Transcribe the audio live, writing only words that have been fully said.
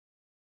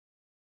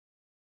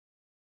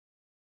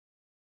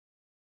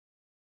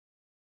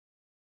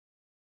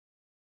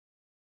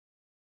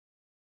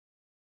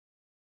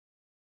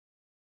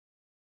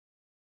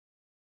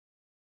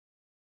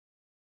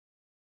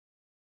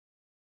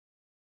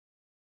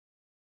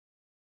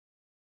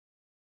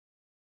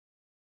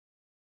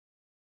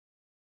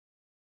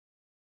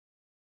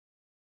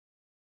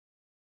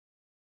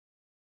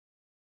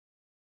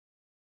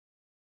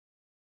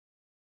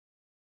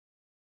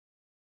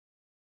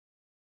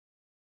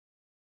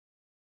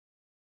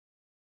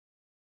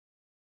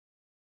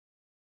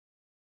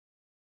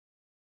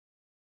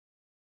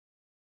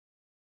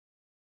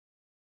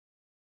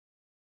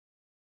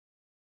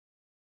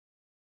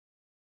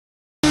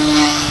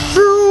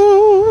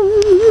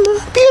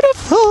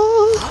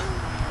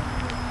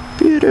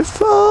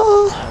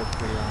beautiful.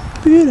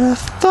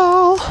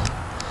 Beautiful.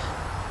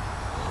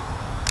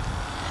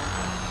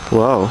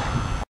 Whoa.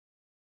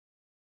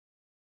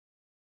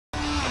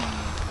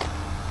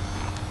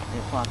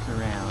 It flops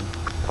around,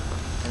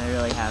 and I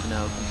really have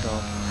no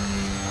control.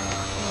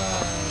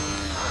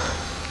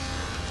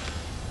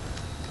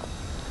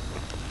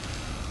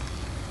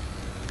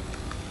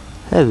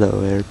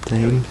 Hello, There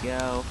airplane. we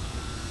go.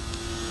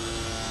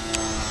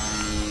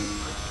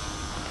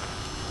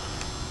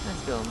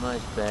 That's going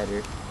much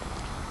better.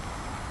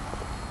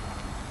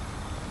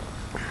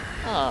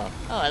 Oh,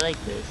 I like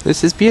this.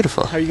 This is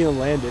beautiful. How are you gonna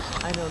land it?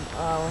 I don't,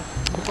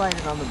 just land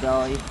it on the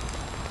belly.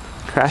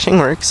 Crashing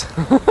works.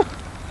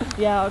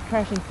 Yeah,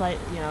 crashing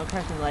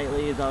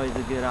lightly is always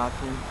a good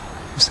option.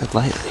 Who said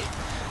lightly?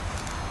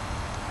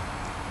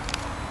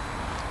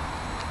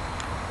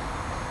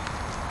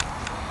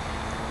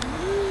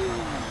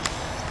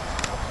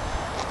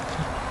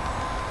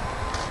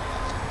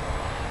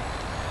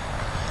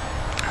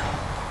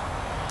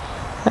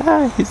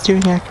 Ah, he's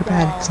doing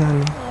acrobatics on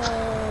me.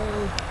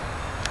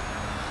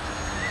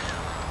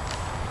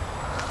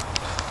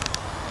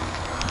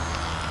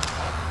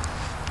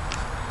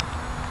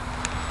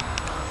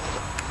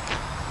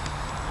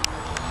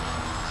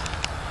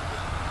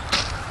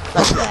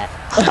 Like that.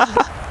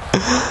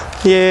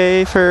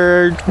 Yay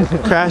for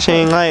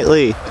crashing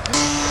lightly.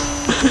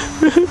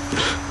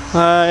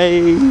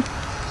 Hi.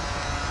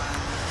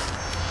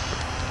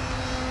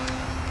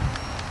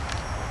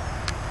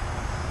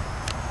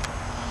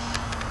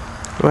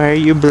 Why are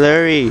you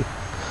blurry?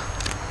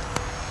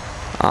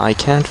 I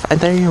can't find.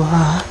 There you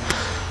are.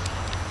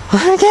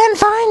 I can't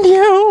find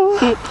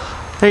you.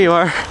 There you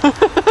are. Am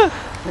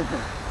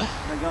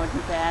I going too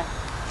fast?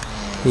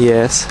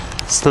 Yes.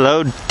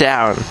 Slow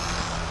down.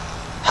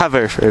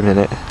 Hover for a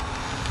minute.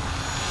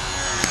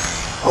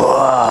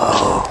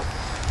 Whoa.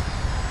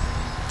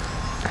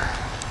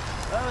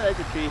 Oh, that's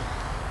a tree.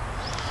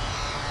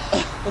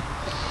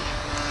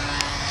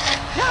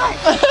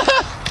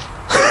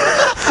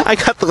 I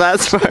got the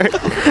last part.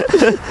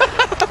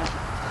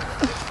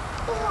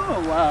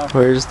 Oh, wow.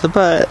 Where's the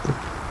butt?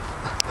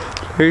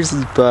 Where's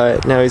his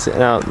butt? Now he's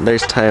out.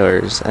 There's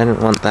Tyler's. I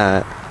didn't want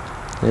that.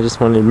 I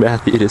just wanted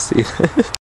Matthew to see this.